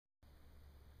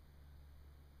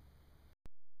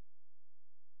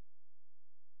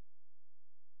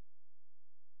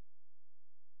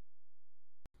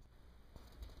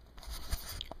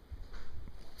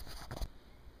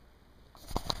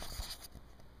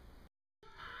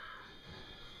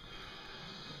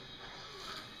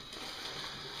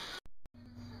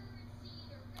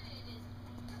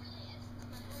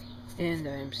And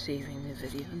I'm saving the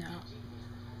video now.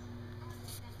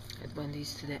 At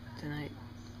Wendy's tonight.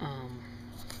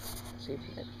 See if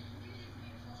you get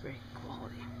great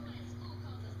quality.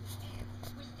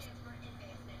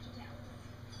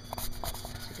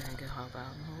 So gonna go hop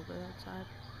out a little bit outside.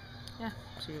 Yeah,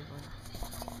 see you later.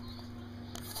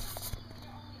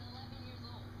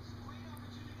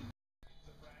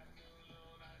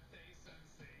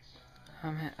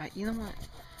 You know what?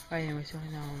 Anyway, so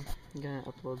now I'm gonna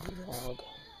upload the vlog.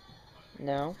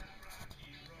 No?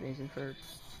 Reason for...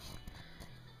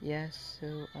 Yes,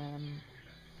 so,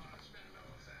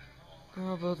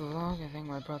 gonna upload the vlog. I think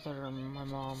my brother and my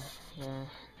mom, yeah,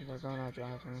 they're going out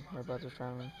driving. My brother's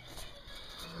driving.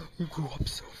 You grew up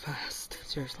so fast.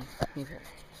 Seriously, me too.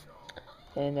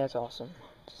 And that's awesome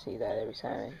to see that every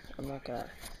time. I'm not gonna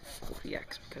go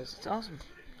VX because it's awesome.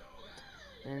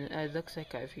 And it looks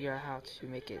like I figure out how to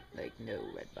make it like no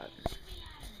red button.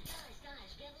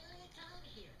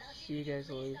 See you guys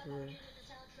later.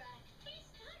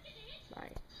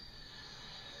 Bye.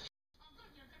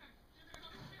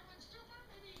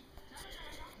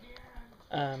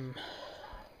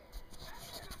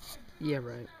 Yeah,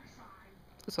 right.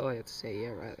 That's all I have to say.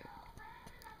 Yeah, right.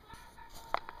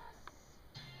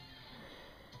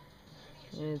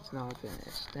 It's not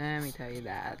finished. Let me tell you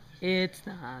that. It's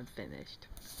not finished.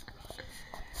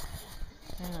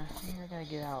 Yeah, I think I gotta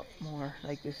get out more,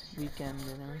 like this weekend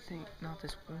and everything. Not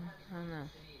this one. I don't know.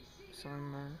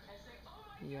 Summer.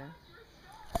 Yeah.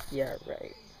 Yeah,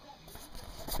 right.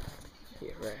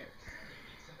 Yeah, right.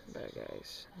 But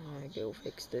guys, I'm gonna go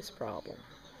fix this problem.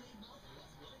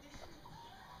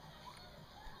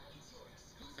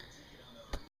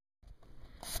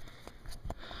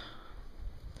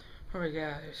 Alright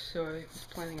guys, so I was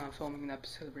planning on filming an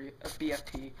episode of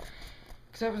BFT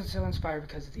because I was so inspired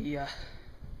because of the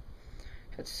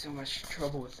had so much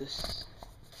trouble with this.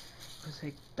 It was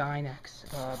like Dynex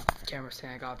camera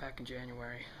stand I got back in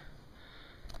January.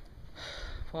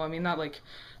 Well, I mean, not like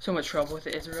so much trouble with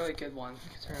it. It's a really good one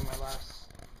considering my last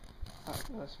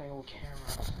my old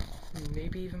camera.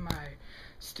 Maybe even my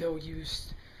still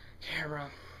used camera.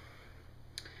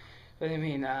 But I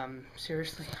mean,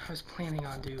 seriously, I was planning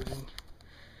on doing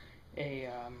a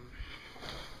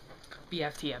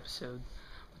BFT episode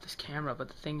with this camera, but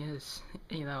the thing is,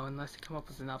 you know, unless they come up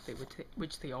with an update,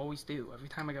 which they always do, every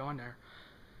time I go on there,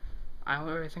 I don't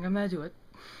really think I'm gonna do it.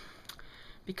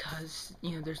 Because,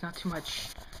 you know, there's not too much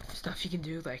stuff you can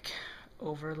do, like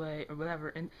overlay or whatever,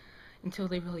 and until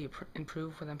they really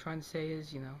improve. What I'm trying to say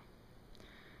is, you know,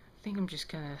 I think I'm just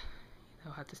gonna, you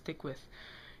know, have to stick with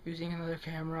using another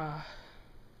camera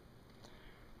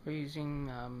or using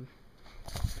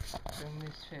getting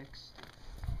this fixed.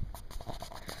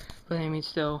 But I mean,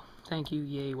 still, thank you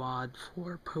Yaywad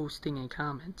for posting a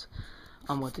comment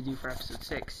on what to do for episode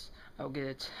 6. I'll get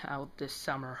it out this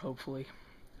summer, hopefully.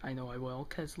 I know I will,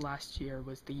 because last year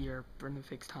was the year for the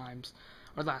fixed times,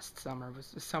 or last summer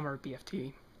was the summer of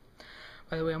BFT.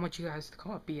 By the way, I want you guys to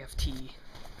call it BFT.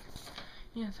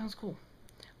 Yeah, it sounds cool.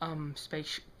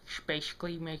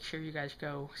 Basically, make sure you guys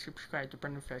go subscribe to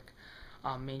BrendanFick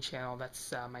main channel.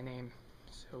 That's my name.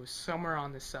 So somewhere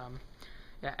on this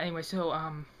yeah. Anyway, so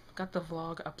got the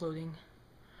vlog uploading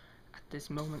at this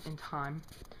moment in time.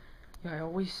 Yeah, I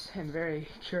always am very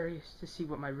curious to see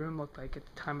what my room looked like at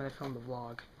the time when I filmed the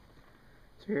vlog.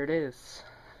 So here it is.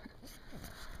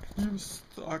 You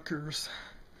stalkers.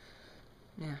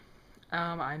 Yeah.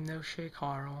 I'm no Shay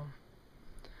Carl.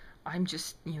 I'm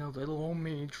just, you know, little old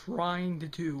me trying to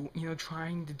do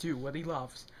what he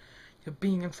loves. You know,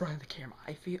 being in front of the camera.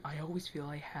 I always feel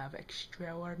I have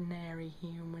extraordinary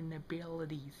human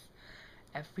abilities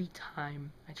every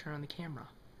time I turn on the camera.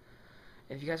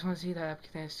 If you guys want to see that,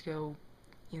 let's go,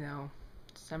 you know,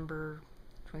 December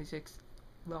 26th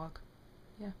vlog.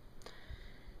 Yeah.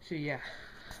 So yeah.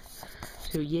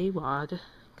 So Yaywad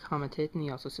commented and he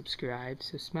also subscribed.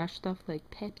 So smash stuff like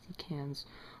Pepsi cans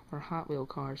or Hot Wheel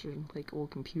cars or like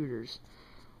old computers.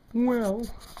 Well,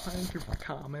 I think your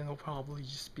comment will probably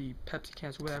just be Pepsi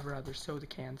cans or whatever other soda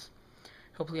cans.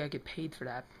 Hopefully I get paid for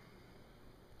that.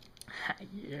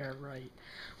 Yeah, right.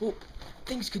 Well,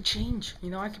 things could change. You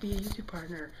know, I could be a YouTube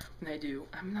partner when I do.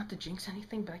 I'm not to jinx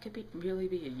anything, but I could really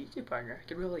be a YouTube partner. I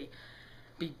could really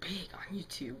be big on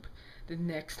YouTube the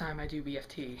next time I do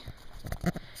BFT.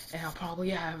 And I'll probably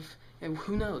have, and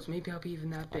who knows, maybe I'll be even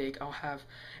that big. I'll have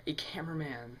a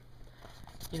cameraman,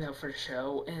 you know, for the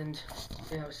show, and,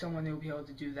 you know, someone who will be able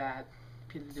to do that,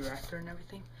 be the director and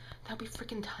everything. That'd be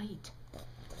freaking tight.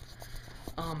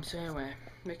 So anyway,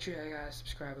 make sure you guys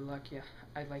subscribe.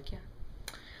 I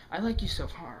like you so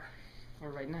far, or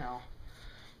right now.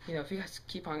 You know, if you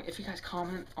guys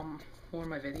comment on more of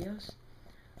my videos,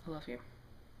 I love you.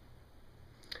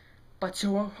 But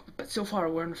so far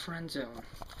we're in the friend zone.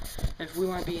 And if we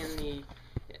want to be in the,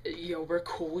 we're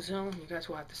cool zone, you guys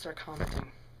will have to start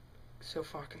commenting. So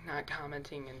far, not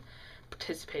commenting and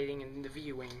participating in the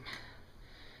viewing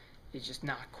is just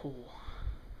not cool.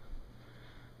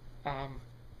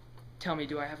 Tell me,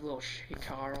 do I have a little Shay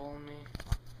Carl in me?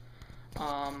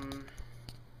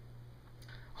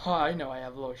 Oh, I know I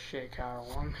have a little Shay Carl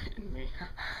in me.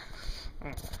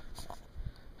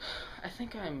 I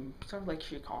think I'm sort of like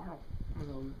Shay Carl a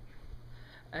little bit.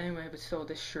 Anyway, but still,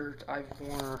 this shirt I've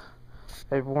worn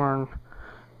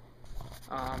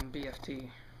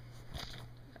BFT.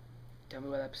 Tell me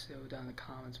what episode down in the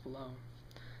comments below.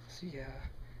 So yeah,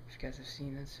 if you guys have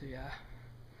seen it, so yeah.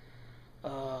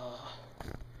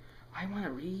 I want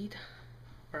to read,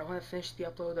 or I want to finish the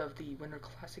upload of the Winter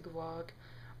Classic vlog.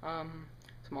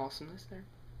 Some awesomeness there.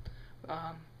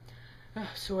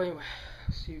 So anyway,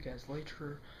 see you guys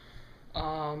later.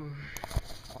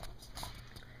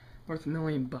 Worth $1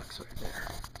 million right there.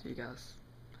 See you guys.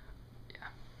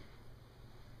 Yeah.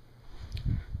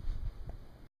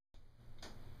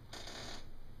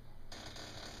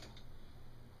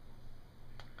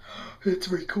 It's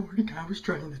recording. I was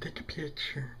trying to take a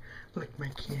picture. Like my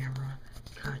camera.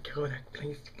 Kind of Kodak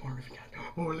place for me.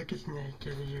 Oh, look, it's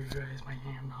naked. You guys, my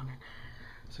hand on it.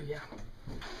 So yeah.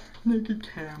 Naked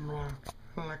camera.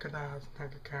 Look at that.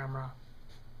 Naked camera.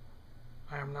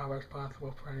 I am not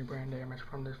responsible for any brain damage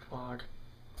from this vlog.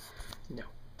 No.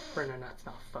 Brennan, that's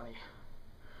not funny.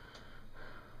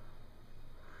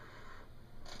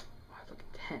 Wow, I look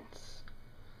intense.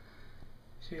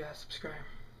 So yeah, subscribe.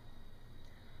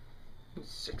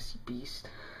 Sexy beast.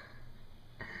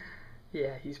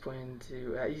 Yeah, he's pointing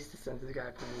to, he's the sensitive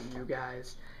guy pointing to you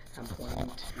guys. I'm pointing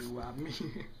to, me.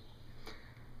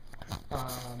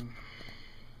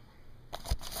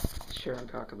 Sure, I'm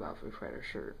talking about Foo Fighter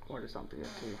shirt. Or something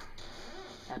too.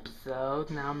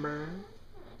 Episode number.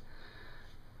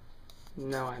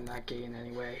 No, I'm not gay in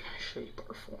any way, shape,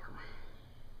 or form.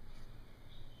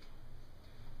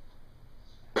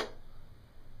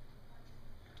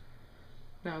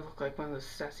 Now I look like one of those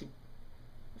sassy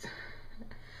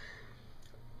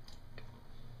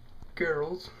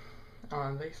girls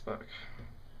on Facebook.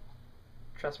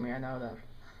 Trust me, I know them.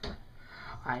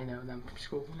 I know them from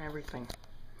school and everything.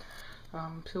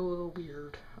 So a little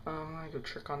weird. I'm gonna go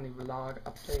check on the vlog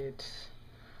update.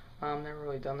 Never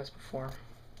really done this before.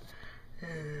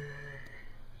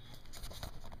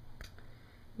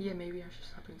 Yeah, maybe I should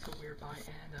stop being so weird by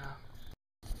and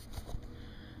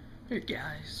hey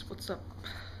guys, what's up?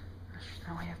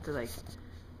 Now I have to like.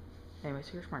 Anyways,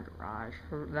 here's my garage.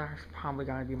 That's probably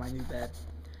gonna be my new bed.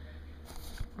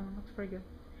 Looks pretty good.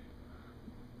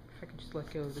 If I could just let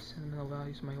go of the sentimental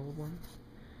values of my old one.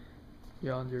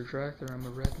 Yonder tractor, I'm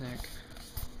a redneck.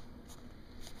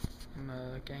 I'm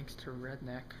a gangster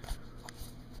redneck.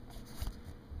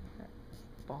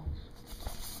 Balls.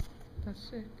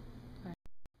 That's it. Bye.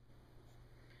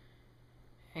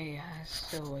 Hey guys,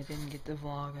 so I didn't get the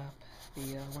vlog up.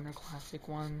 The Winter Classic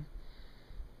one.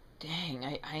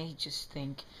 Dang, I just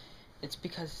think it's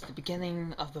because the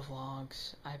beginning of the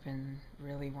vlogs, I've been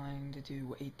really wanting to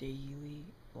do a daily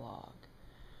vlog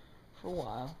for a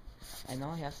while. I know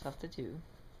I have stuff to do.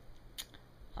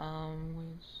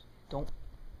 Don't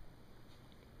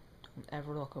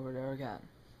ever look over there again.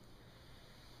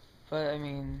 But I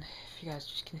mean, if you guys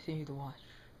just continue to watch,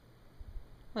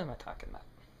 what am I talking about?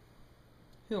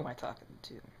 Who am I talking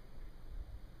to?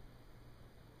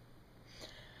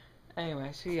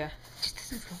 Anyway, so yeah, it just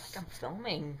doesn't feel like I'm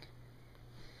filming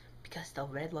because the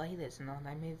red light isn't on.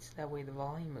 I made it so that way the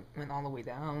volume went all the way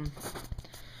down.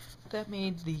 That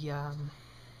made the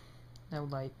no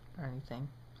light or anything,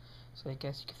 so I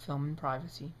guess you could film in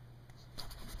privacy.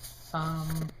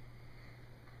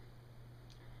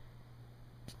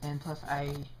 And plus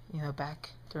back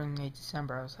during late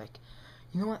December, I was like,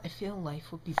 you know what, I feel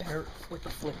life would be better with a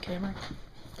flip camera.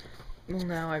 Well,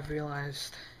 now I've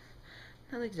realized,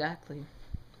 not exactly.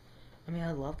 I mean,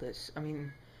 I love this. I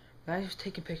mean, I just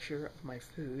take a picture of my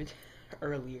food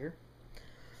earlier.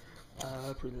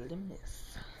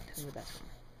 Preliminous. Tell me what that's from.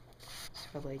 Just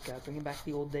felt like bringing back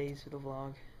the old days for the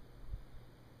vlog.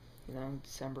 You know,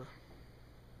 December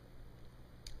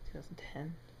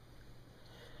 2010.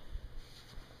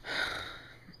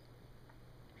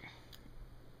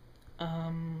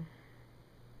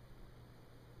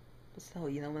 But still,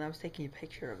 you know, when I was taking a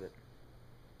picture of it,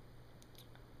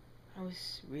 I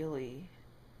was really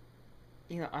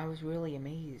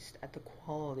amazed at the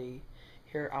quality.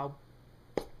 Here, I'll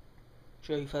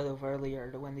show you a photo of earlier,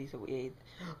 the Wendy's that we ate.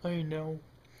 I know.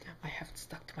 I haven't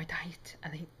stuck to my diet,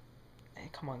 and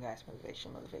come on, guys,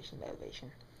 motivation.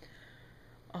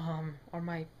 Or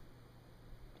my,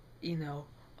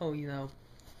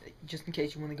 just in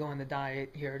case you want to go on the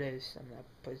diet, here it is. I'm gonna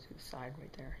put it to the side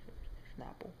right there. There's an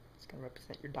apple. It's gonna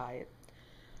represent your diet,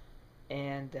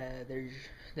 and there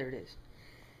it is.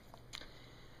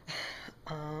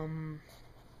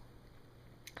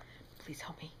 Please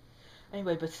help me.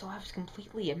 Anyway, but so I was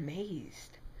completely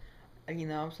amazed. I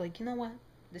was like, you know what?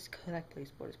 This Kodak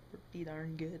Playsport is pretty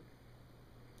darn good.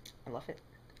 I love it.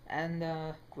 And,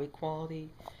 great quality.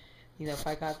 If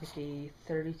I got like a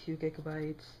 32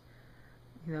 gigabytes,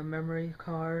 memory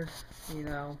card, be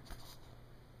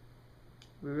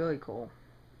really cool.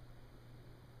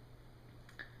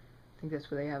 I think that's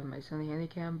what they have in my Sony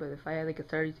Handycam, but if I had like a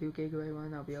 32 gigabyte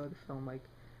one, I'll be able to film like,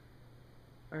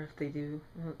 or if they do,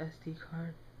 SD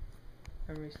card,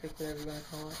 memory stick, whatever you want to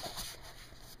call it,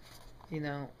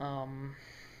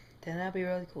 then that'd be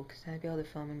really cool, because then I'd be able to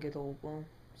film in good old,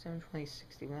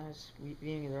 720-60. When I was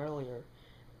viewing it earlier,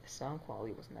 the sound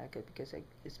quality wasn't that good, because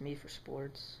it's made for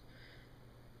sports,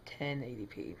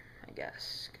 1080p, I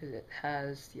guess, because it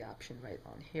has the option right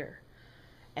on here.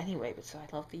 Anyway, but so I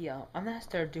love the, I'm gonna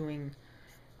start doing,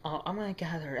 I'm gonna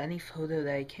gather any photo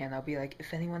that I can. I'll be like,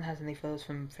 if anyone has any photos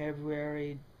from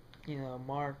February,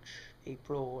 March,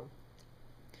 April,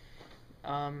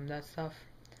 that stuff,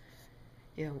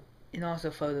 and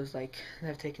also photos like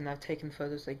that I've taken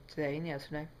photos like today and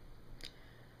yesterday.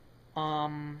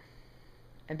 And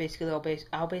basically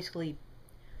I'll basically,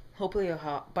 hopefully,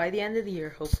 by the end of the year,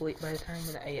 hopefully, by the time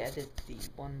when I edit the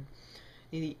one,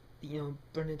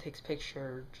 Brendan takes a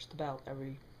picture just about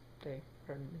every day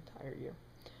for an entire year.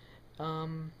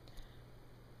 I'm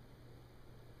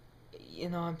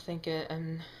thinking,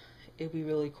 and it'd be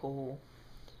really cool.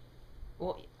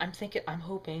 Well, I'm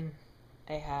hoping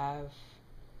I have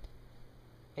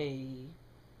a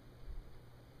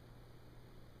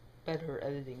better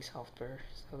editing software,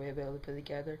 so we'll be able to put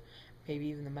together. Maybe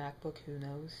even the MacBook, who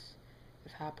knows?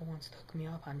 If Apple wants to hook me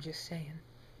up, I'm just saying.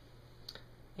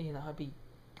 I'd be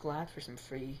glad for some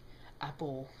free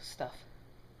Apple stuff,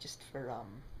 just for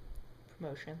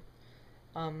promotion.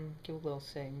 Give a little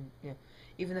saying,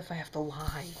 even if I have to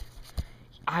lie,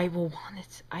 I will want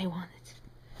it. I want it.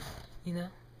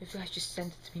 If you guys just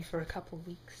send it to me for a couple of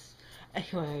weeks.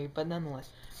 Anyway, but nonetheless,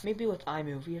 maybe with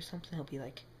iMovie or something, it'll be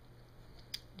like,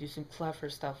 do some clever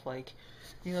stuff like,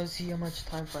 see how much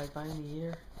time flies by in a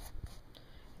year.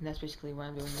 And that's basically why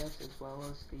I'm doing this, as well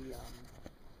as the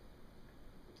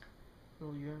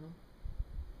little journal.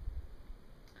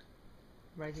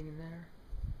 Writing in there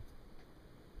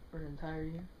for an entire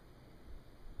year.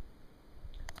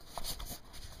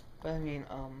 But I mean,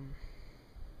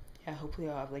 yeah, hopefully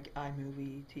I'll have like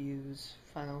iMovie to use,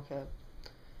 Final Cut.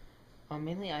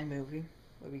 Mainly iMovie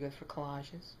would be good for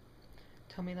collages.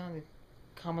 Tell me down in the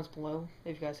comments below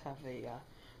if you guys have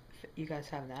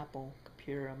an Apple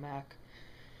computer, a Mac,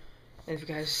 and if you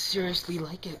guys seriously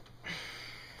like it,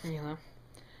 and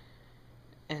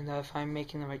if I'm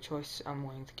making the right choice, I'm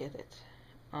willing to get it.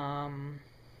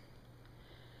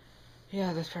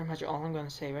 Yeah, that's pretty much all I'm gonna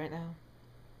say right now.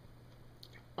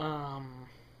 I'll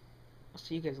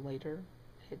see you guys later.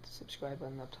 Hit the subscribe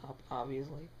button up top,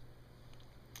 obviously.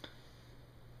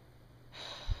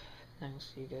 I will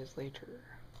see you guys later.